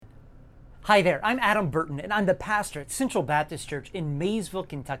Hi there, I'm Adam Burton, and I'm the pastor at Central Baptist Church in Maysville,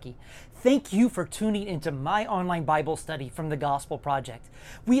 Kentucky. Thank you for tuning into my online Bible study from the Gospel Project.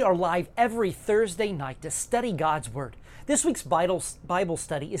 We are live every Thursday night to study God's Word. This week's Bible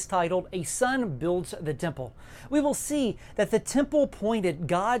study is titled, A Son Builds the Temple. We will see that the temple pointed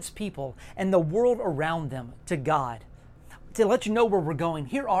God's people and the world around them to God. To let you know where we're going,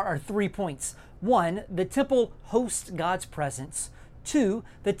 here are our 3 points. 1, the temple hosts God's presence. 2,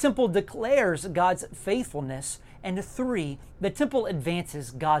 the temple declares God's faithfulness. And 3, the temple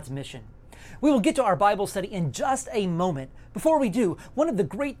advances God's mission. We will get to our Bible study in just a moment. Before we do, one of the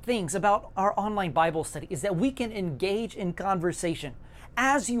great things about our online Bible study is that we can engage in conversation.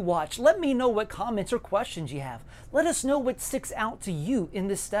 As you watch, let me know what comments or questions you have. Let us know what sticks out to you in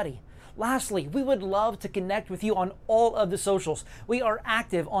this study. Lastly, we would love to connect with you on all of the socials. We are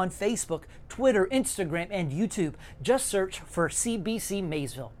active on Facebook, Twitter, Instagram, and YouTube. Just search for CBC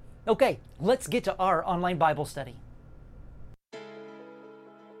Maysville. Okay, let's get to our online Bible study.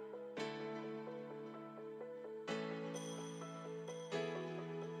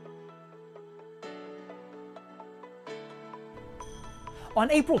 On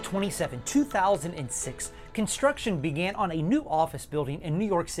April 27, 2006, construction began on a new office building in New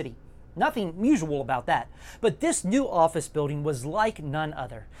York City. Nothing usual about that, but this new office building was like none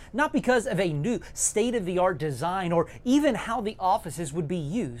other. Not because of a new state-of-the-art design or even how the offices would be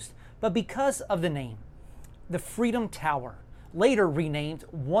used, but because of the name, the Freedom Tower, later renamed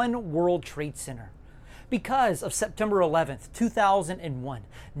One World Trade Center. Because of September 11th, 2001,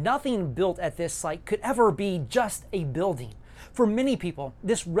 nothing built at this site could ever be just a building. For many people,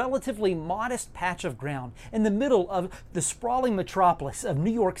 this relatively modest patch of ground in the middle of the sprawling metropolis of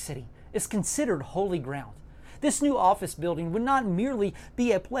New York City is considered holy ground. This new office building would not merely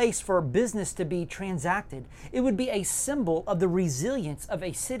be a place for business to be transacted. It would be a symbol of the resilience of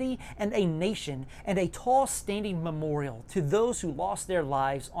a city and a nation and a tall standing memorial to those who lost their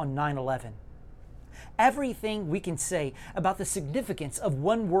lives on 9/11. Everything we can say about the significance of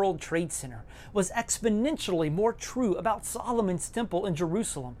One World Trade Center was exponentially more true about Solomon's temple in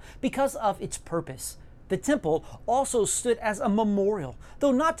Jerusalem because of its purpose. The temple also stood as a memorial,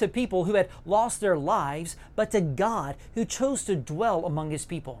 though not to people who had lost their lives, but to God who chose to dwell among his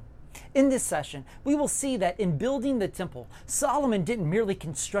people. In this session, we will see that in building the temple, Solomon didn't merely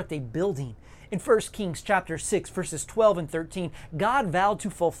construct a building. In 1 Kings chapter 6, verses 12 and 13, God vowed to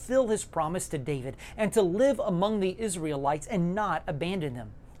fulfill his promise to David and to live among the Israelites and not abandon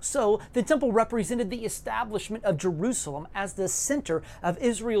them. So, the temple represented the establishment of Jerusalem as the center of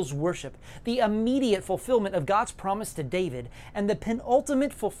Israel's worship, the immediate fulfillment of God's promise to David, and the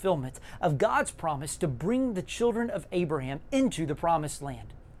penultimate fulfillment of God's promise to bring the children of Abraham into the promised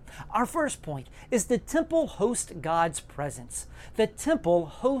land. Our first point is the temple hosts God's presence. The temple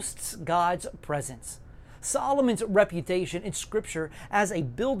hosts God's presence. Solomon's reputation in Scripture as a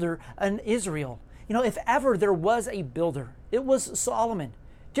builder in Israel. If ever there was a builder, it was Solomon.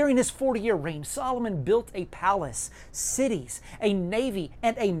 During his 40-year reign, Solomon built a palace, cities, a navy,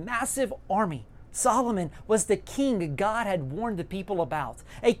 and a massive army. Solomon was the king God had warned the people about,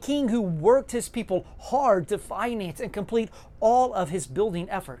 a king who worked his people hard to finance and complete all of his building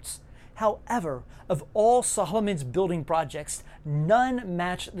efforts. However, of all Solomon's building projects, none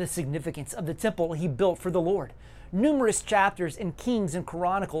matched the significance of the temple he built for the Lord. Numerous chapters in Kings and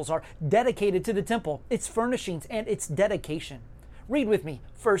Chronicles are dedicated to the temple, its furnishings, and its dedication. Read with me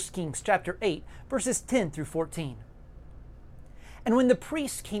 1 Kings chapter 8, verses 10 through 14. And when the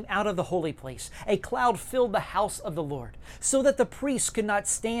priests came out of the holy place, a cloud filled the house of the Lord, so that the priests could not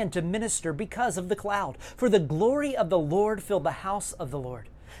stand to minister because of the cloud, for the glory of the Lord filled the house of the Lord.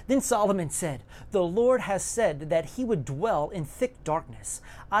 Then Solomon said, The Lord has said that he would dwell in thick darkness.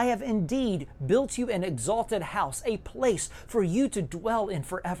 I have indeed built you an exalted house, a place for you to dwell in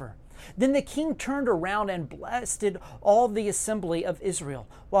forever. Then the king turned around and blessed all the assembly of Israel,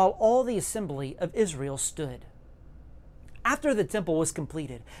 while all the assembly of Israel stood. After the temple was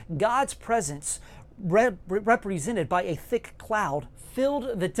completed, God's presence, represented by a thick cloud,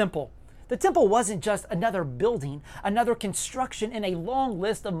 filled the temple. The temple wasn't just another building, another construction in a long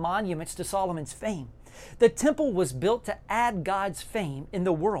list of monuments to Solomon's fame. The temple was built to add God's fame in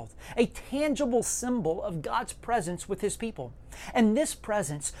the world, a tangible symbol of God's presence with his people. And this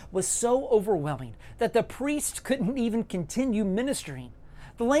presence was so overwhelming that the priests couldn't even continue ministering.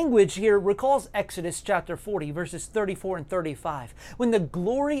 The language here recalls Exodus chapter 40, verses 34 and 35, when the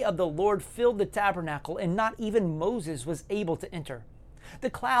glory of the Lord filled the tabernacle and not even Moses was able to enter. The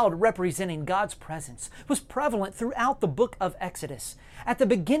cloud, representing God's presence, was prevalent throughout the book of Exodus. At the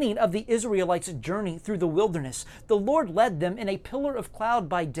beginning of the Israelites' journey through the wilderness, the Lord led them in a pillar of cloud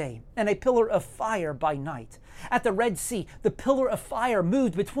by day and a pillar of fire by night. At the Red Sea, the pillar of fire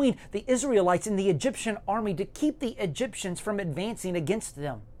moved between the Israelites and the Egyptian army to keep the Egyptians from advancing against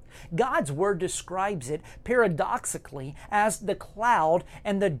them. God's word describes it paradoxically as the cloud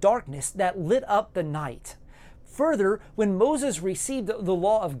and the darkness that lit up the night. Further, when Moses received the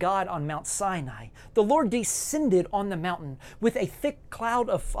law of God on Mount Sinai, the Lord descended on the mountain with a thick cloud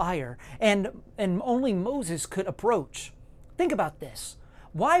of fire, and only Moses could approach. Think about this.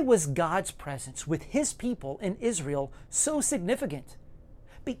 Why was God's presence with his people in Israel so significant?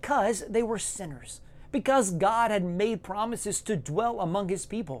 Because they were sinners. Because God had made promises to dwell among his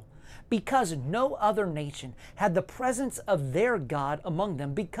people. Because no other nation had the presence of their God among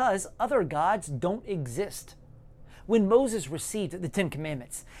them, because other gods don't exist. When Moses received the Ten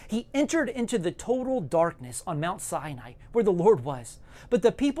Commandments, he entered into the total darkness on Mount Sinai, where the Lord was. But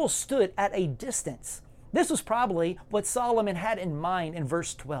the people stood at a distance. This was probably what Solomon had in mind in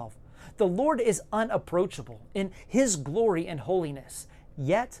verse 12. The Lord is unapproachable in his glory and holiness.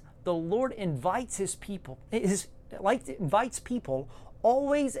 Yet the Lord invites people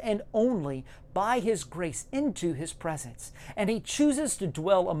always and only by his grace into his presence, and he chooses to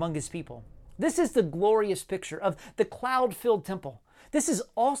dwell among his people. This is the glorious picture of the cloud-filled temple. This is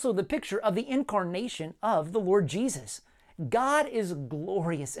also the picture of the incarnation of the Lord Jesus. God is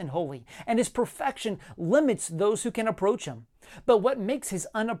glorious and holy, and his perfection limits those who can approach him. But what makes his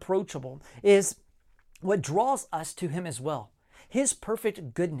unapproachable is what draws us to him as well. His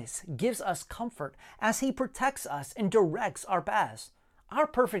perfect goodness gives us comfort as he protects us and directs our paths. Our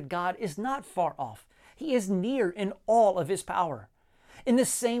perfect God is not far off. He is near in all of his power. In the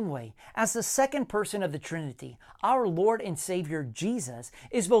same way, as the second person of the Trinity, our Lord and Savior Jesus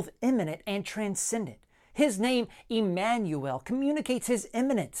is both immanent and transcendent. His name, Emmanuel, communicates his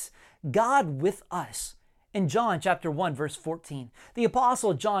immanence, God with us. In John chapter 1, verse 14, the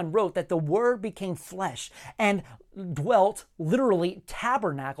Apostle John wrote that the Word became flesh and dwelt, literally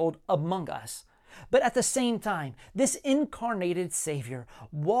tabernacled among us. But at the same time, this incarnated Savior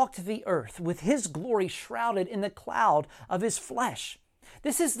walked the earth with his glory shrouded in the cloud of his flesh.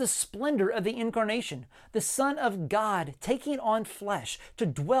 This is the splendor of the incarnation, the Son of God taking on flesh to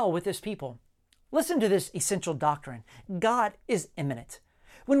dwell with his people. Listen to this essential doctrine. God is immanent.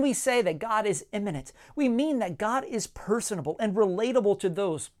 When we say that God is immanent, we mean that God is personable and relatable to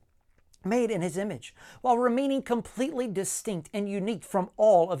those made in his image, while remaining completely distinct and unique from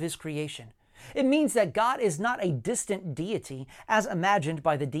all of his creation. It means that God is not a distant deity, as imagined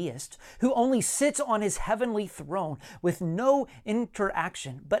by the deist, who only sits on his heavenly throne with no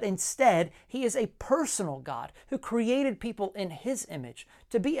interaction, but instead he is a personal God who created people in his image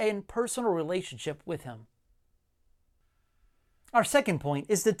to be in personal relationship with him. Our second point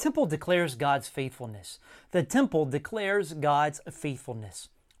is the temple declares God's faithfulness. The temple declares God's faithfulness.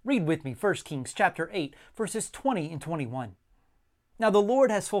 Read with me 1 Kings chapter 8, verses 20 and 21. Now the Lord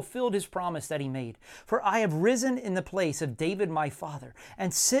has fulfilled his promise that he made. For I have risen in the place of David my father,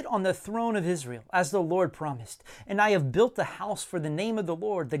 and sit on the throne of Israel, as the Lord promised. And I have built the house for the name of the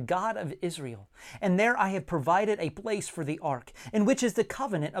Lord, the God of Israel. And there I have provided a place for the ark, in which is the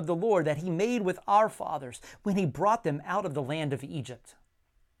covenant of the Lord that he made with our fathers, when he brought them out of the land of Egypt.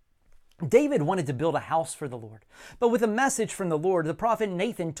 David wanted to build a house for the Lord, but with a message from the Lord, the prophet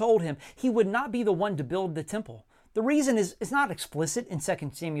Nathan told him he would not be the one to build the temple. The reason is not explicit in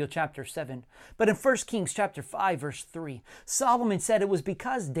 2 Samuel chapter 7, but in 1 Kings chapter 5, verse 3, Solomon said it was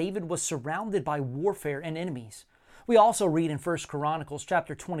because David was surrounded by warfare and enemies. We also read in 1 Chronicles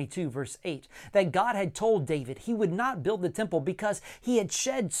chapter 22, verse 8, that God had told David he would not build the temple because he had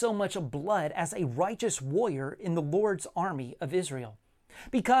shed so much blood as a righteous warrior in the Lord's army of Israel.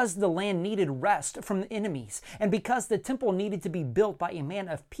 Because the land needed rest from the enemies, and because the temple needed to be built by a man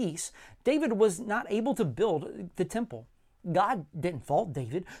of peace, David was not able to build the temple. God didn't fault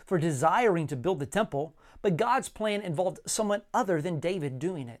David for desiring to build the temple, but God's plan involved someone other than David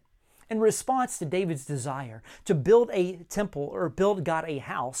doing it. In response to David's desire to build a temple or build God a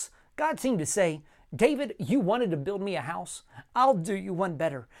house, God seemed to say, David, you wanted to build me a house? I'll do you one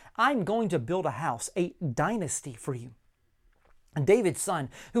better. I'm going to build a house, a dynasty for you. And David's son,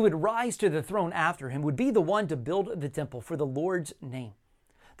 who would rise to the throne after him, would be the one to build the temple for the Lord's name.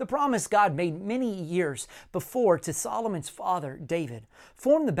 The promise God made many years before to Solomon's father, David,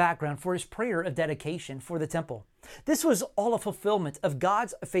 formed the background for his prayer of dedication for the temple. This was all a fulfillment of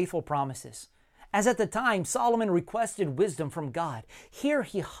God's faithful promises. As at the time Solomon requested wisdom from God, here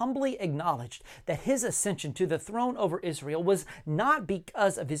he humbly acknowledged that his ascension to the throne over Israel was not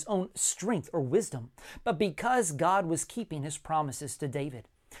because of his own strength or wisdom, but because God was keeping his promises to David,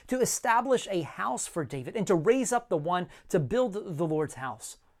 to establish a house for David and to raise up the one to build the Lord's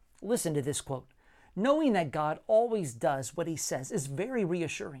house. Listen to this quote. Knowing that God always does what he says is very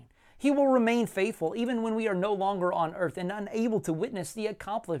reassuring. He will remain faithful even when we are no longer on earth and unable to witness the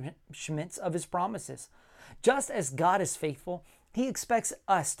accomplishments of his promises. Just as God is faithful, he expects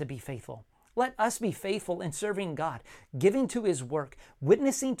us to be faithful. Let us be faithful in serving God, giving to his work,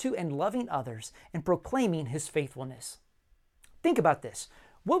 witnessing to and loving others, and proclaiming his faithfulness. Think about this.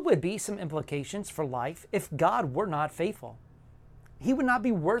 What would be some implications for life if God were not faithful? He would not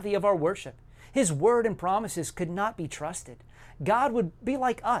be worthy of our worship. His word and promises could not be trusted. God would be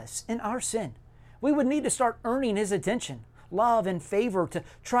like us in our sin. We would need to start earning his attention, love, and favor to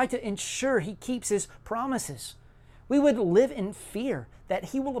try to ensure he keeps his promises. We would live in fear that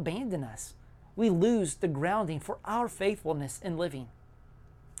he will abandon us. We lose the grounding for our faithfulness in living.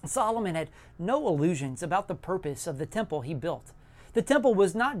 Solomon had no illusions about the purpose of the temple he built. The temple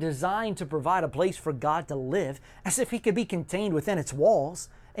was not designed to provide a place for God to live as if he could be contained within its walls.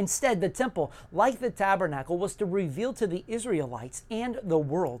 Instead, the temple, like the tabernacle, was to reveal to the Israelites and the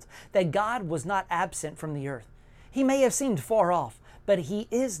world that God was not absent from the earth. He may have seemed far off, but he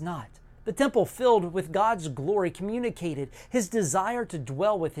is not. The temple filled with God's glory communicated his desire to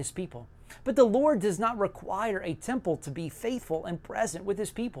dwell with his people. But the Lord does not require a temple to be faithful and present with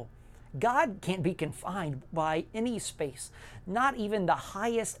his people. God can't be confined by any space, not even the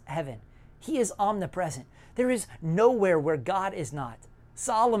highest heaven. He is omnipresent. There is nowhere where God is not.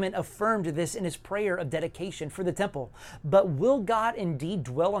 Solomon affirmed this in his prayer of dedication for the temple. But will God indeed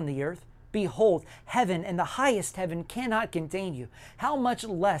dwell on the earth? Behold, heaven and the highest heaven cannot contain you. How much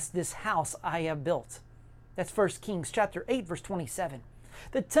less this house I have built? That's 1 Kings chapter 8, verse 27.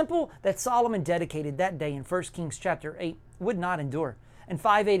 The temple that Solomon dedicated that day in 1 Kings chapter 8 would not endure. In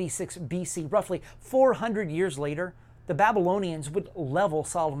 586 BC, roughly 400 years later, the Babylonians would level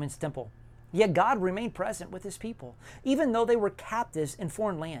Solomon's temple. Yet God remained present with his people, even though they were captives in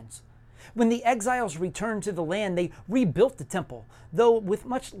foreign lands. When the exiles returned to the land, they rebuilt the temple, though with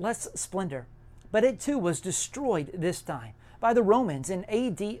much less splendor. But it too was destroyed this time by the Romans in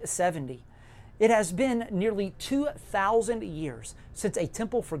AD 70. It has been nearly 2,000 years since a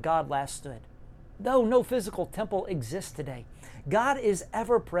temple for God last stood. Though no physical temple exists today, God is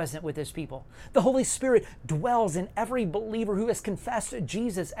ever present with his people. The Holy Spirit dwells in every believer who has confessed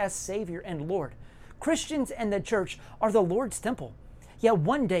Jesus as Savior and Lord. Christians and the church are the Lord's temple. Yet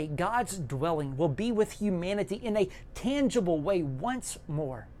one day, God's dwelling will be with humanity in a tangible way once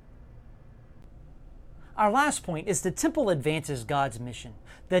more. Our last point is the temple advances God's mission.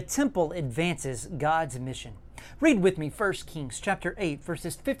 The temple advances God's mission. Read with me 1 Kings chapter 8,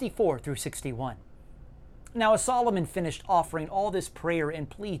 verses 54 through 61. Now as Solomon finished offering all this prayer and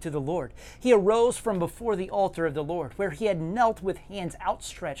plea to the Lord, he arose from before the altar of the Lord, where he had knelt with hands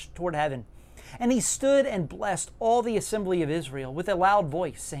outstretched toward heaven. And he stood and blessed all the assembly of Israel with a loud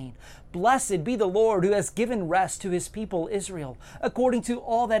voice, saying, Blessed be the Lord who has given rest to his people Israel, according to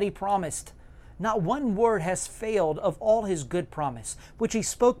all that he promised. Not one word has failed of all his good promise, which he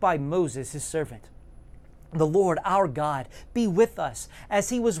spoke by Moses his servant. The Lord our God be with us, as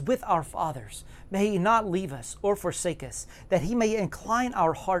he was with our fathers. May he not leave us or forsake us, that he may incline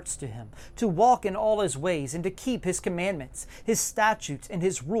our hearts to him, to walk in all his ways, and to keep his commandments, his statutes, and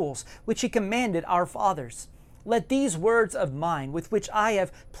his rules, which he commanded our fathers. Let these words of mine, with which I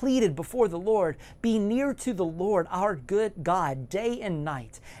have pleaded before the Lord, be near to the Lord our good God day and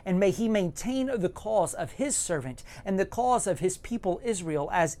night, and may he maintain the cause of his servant and the cause of his people Israel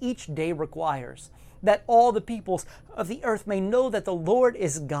as each day requires, that all the peoples of the earth may know that the Lord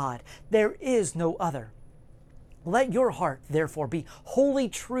is God. There is no other. Let your heart, therefore, be wholly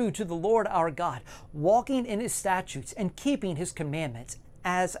true to the Lord our God, walking in his statutes and keeping his commandments,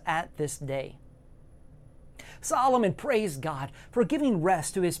 as at this day. Solomon praised God for giving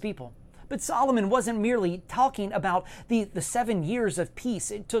rest to his people. But Solomon wasn't merely talking about the 7 years of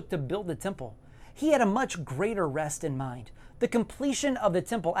peace it took to build the temple. He had a much greater rest in mind. The completion of the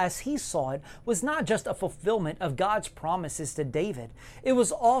temple, as he saw it, was not just a fulfillment of God's promises to David. It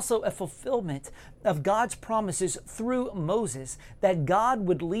was also a fulfillment of God's promises through Moses, that God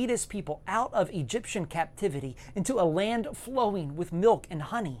would lead his people out of Egyptian captivity into a land flowing with milk and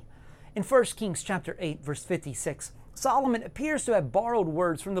honey. In 1 Kings chapter 8, verse 56, Solomon appears to have borrowed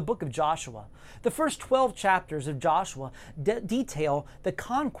words from the book of Joshua. The first 12 chapters of Joshua detail the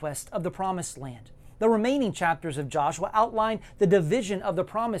conquest of the promised land. The remaining chapters of Joshua outline the division of the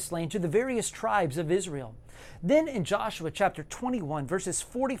promised land to the various tribes of Israel. Then in Joshua chapter 21, verses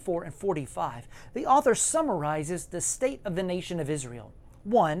 44 and 45, the author summarizes the state of the nation of Israel.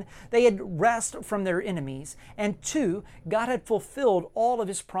 1, they had rest from their enemies, and 2, God had fulfilled all of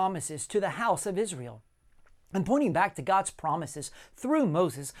his promises to the house of Israel. And pointing back to God's promises through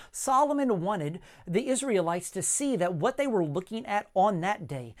Moses, Solomon wanted the Israelites to see that what they were looking at on that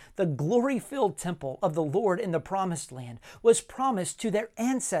day, the glory-filled temple of the Lord in the promised land, was promised to their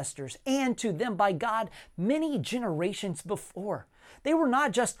ancestors and to them by God many generations before. They were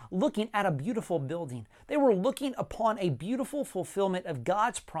not just looking at a beautiful building. They were looking upon a beautiful fulfillment of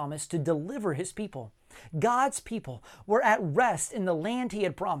God's promise to deliver his people. God's people were at rest in the land he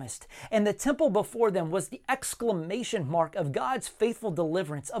had promised, and the temple before them was the exclamation mark of God's faithful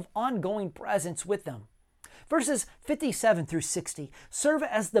deliverance of ongoing presence with them. Verses 57 through 60 serve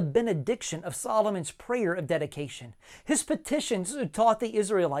as the benediction of Solomon's prayer of dedication. His petitions taught the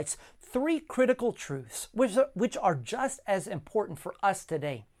Israelites 3 critical truths, which are just as important for us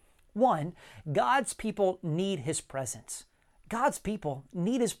today. 1, God's people need his presence. God's people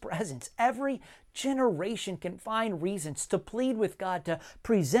need his presence. Every generation can find reasons to plead with God, to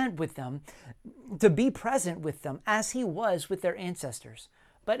present with them, to be present with them as he was with their ancestors.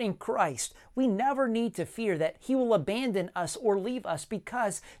 But in Christ, we never need to fear that he will abandon us or leave us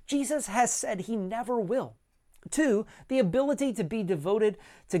because Jesus has said he never will. 2, the ability to be devoted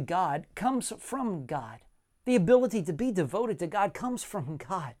to God comes from God. The ability to be devoted to God comes from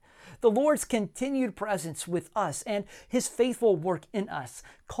God. The Lord's continued presence with us and his faithful work in us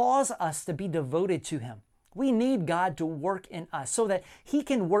cause us to be devoted to him. We need God to work in us so that he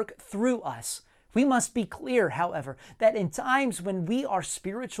can work through us. We must be clear, however, that in times when we are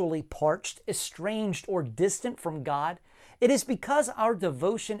spiritually parched, estranged, or distant from God, it is because our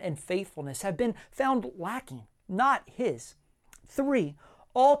devotion and faithfulness have been found lacking, not his. 3,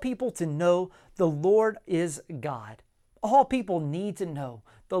 all people to know the Lord is God. All people need to know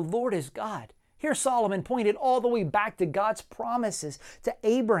the Lord is God. Here Solomon pointed all the way back to God's promises to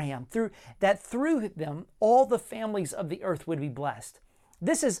Abraham that through them all the families of the earth would be blessed.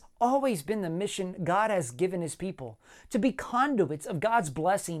 This has always been the mission God has given his people, to be conduits of God's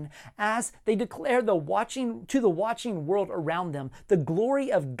blessing as they declare to the watching world around them the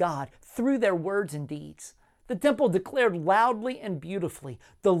glory of God through their words and deeds. The temple declared loudly and beautifully,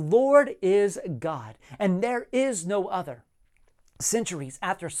 "The Lord is God, and there is no other." Centuries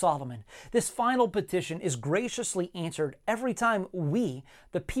after Solomon, this final petition is graciously answered every time we,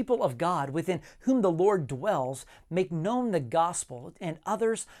 the people of God within whom the Lord dwells, make known the gospel, and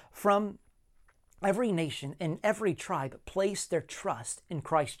others from every nation and every tribe place their trust in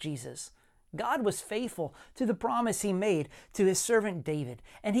Christ Jesus. God was faithful to the promise he made to his servant David,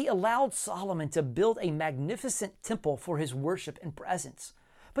 and he allowed Solomon to build a magnificent temple for his worship and presence.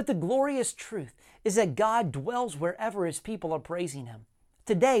 But the glorious truth is that God dwells wherever his people are praising him.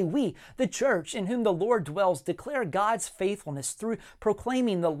 Today, we, the church in whom the Lord dwells, declare God's faithfulness through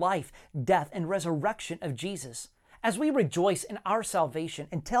proclaiming the life, death, and resurrection of Jesus. As we rejoice in our salvation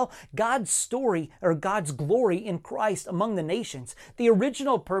and tell God's story or God's glory in Christ among the nations, the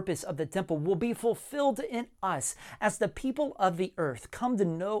original purpose of the temple will be fulfilled in us as the people of the earth come to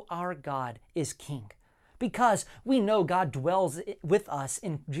know our God is King. Because we know God dwells with us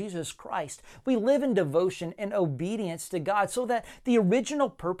in Jesus Christ, we live in devotion and obedience to God so that the original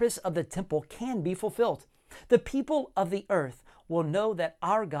purpose of the temple can be fulfilled. The people of the earth will know that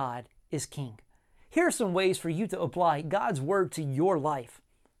our God is King. Here are some ways for you to apply God's word to your life.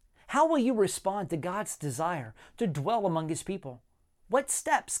 How will you respond to God's desire to dwell among his people? What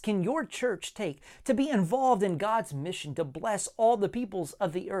steps can your church take to be involved in God's mission to bless all the peoples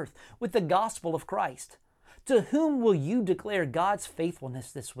of the earth with the gospel of Christ? To whom will you declare God's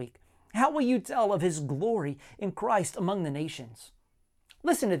faithfulness this week? How will you tell of his glory in Christ among the nations?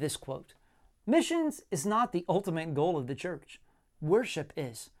 Listen to this quote. Missions is not the ultimate goal of the church. Worship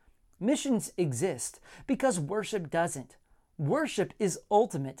is. Missions exist because worship doesn't. Worship is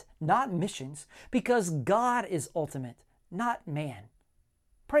ultimate, not missions, because God is ultimate, not man.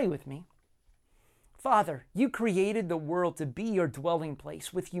 Pray with me. Father, you created the world to be your dwelling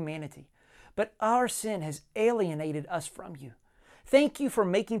place with humanity, but our sin has alienated us from you. Thank you for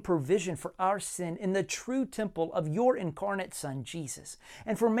making provision for our sin in the true temple of your incarnate Son, Jesus,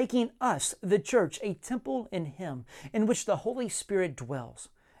 and for making us, the church, a temple in him in which the Holy Spirit dwells.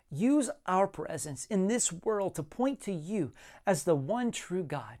 Use our presence in this world to point to you as the one true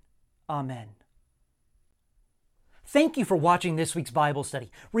God. Amen. Thank you for watching this week's Bible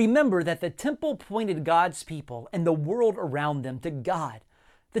study. Remember that the temple pointed God's people and the world around them to God.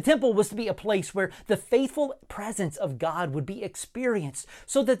 The temple was to be a place where the faithful presence of God would be experienced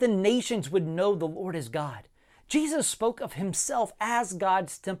so that the nations would know the Lord is God. Jesus spoke of himself as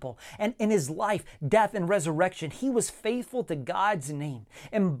God's temple, and in his life, death, and resurrection, he was faithful to God's name,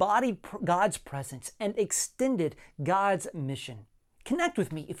 embodied God's presence, and extended God's mission. Connect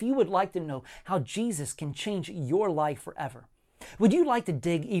with me if you would like to know how Jesus can change your life forever. Would you like to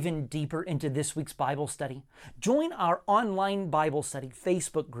dig even deeper into this week's Bible study? Join our online Bible study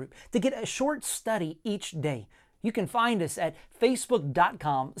Facebook group to get a short study each day. You can find us at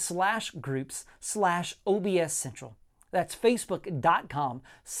facebook.com/groups/OBS Central. That's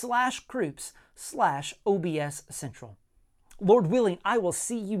facebook.com/groups/OBS Central. Lord willing, I will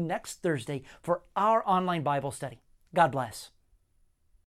see you next Thursday for our online Bible study. God bless.